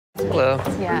Hello.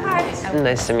 Yeah. Hi.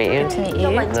 Nice to meet you. Good to meet you.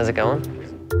 How's it going?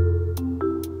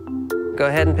 Go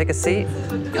ahead and pick a seat.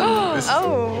 Oh,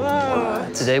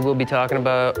 whoa. Today we'll be talking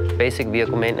about basic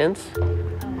vehicle maintenance.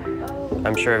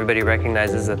 I'm sure everybody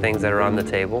recognizes the things that are on the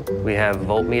table. We have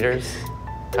voltmeters,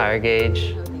 tire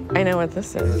gauge. I know what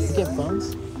this is. You get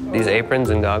phones? These aprons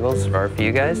and goggles are for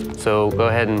you guys. So go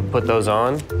ahead and put those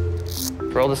on.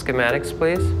 Roll the schematics,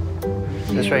 please.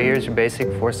 This right here is your basic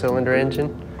 4-cylinder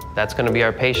engine. That's going to be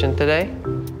our patient today.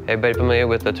 Everybody familiar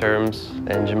with the terms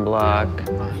engine block,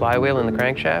 flywheel, and the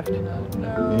crankshaft?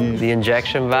 The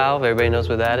injection valve, everybody knows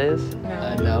what that is?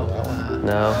 No.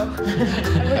 No?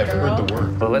 I've heard the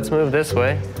word. Well, let's move this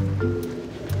way.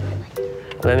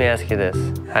 Let me ask you this.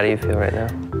 How do you feel right now?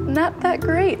 Not that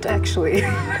great, actually.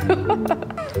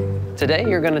 Today,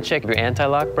 you're going to check your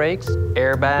anti-lock brakes,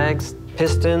 airbags,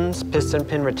 pistons, piston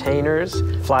pin retainers,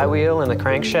 flywheel and the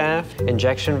crankshaft,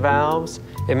 injection valves,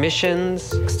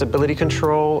 emissions, stability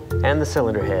control, and the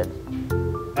cylinder head.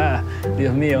 Ah,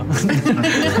 Dios mío.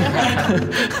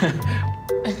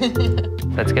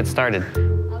 Let's get started.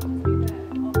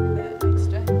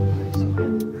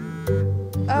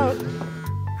 Oh.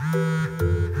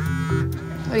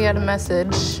 We got a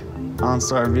message.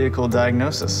 OnStar Vehicle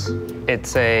Diagnosis.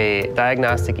 It's a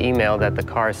diagnostic email that the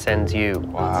car sends you.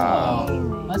 Wow.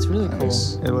 Oh, that's really cool.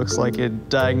 Nice. It looks like it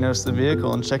diagnosed the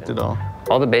vehicle and checked it all.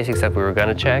 All the basic stuff we were going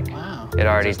to check, Wow. it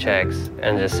already checks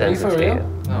and just sends it for to real?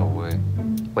 you. No way.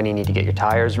 When you need to get your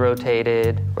tires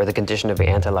rotated, or the condition of your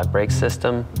anti-lock brake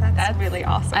system. That's really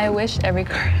awesome. I wish every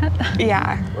car had that.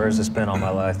 Yeah. Where's this been all my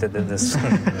life? This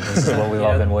is what we've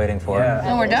all been waiting for. Yeah.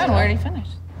 And we're done. We already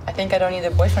finished. I think I don't need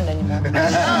a boyfriend anymore.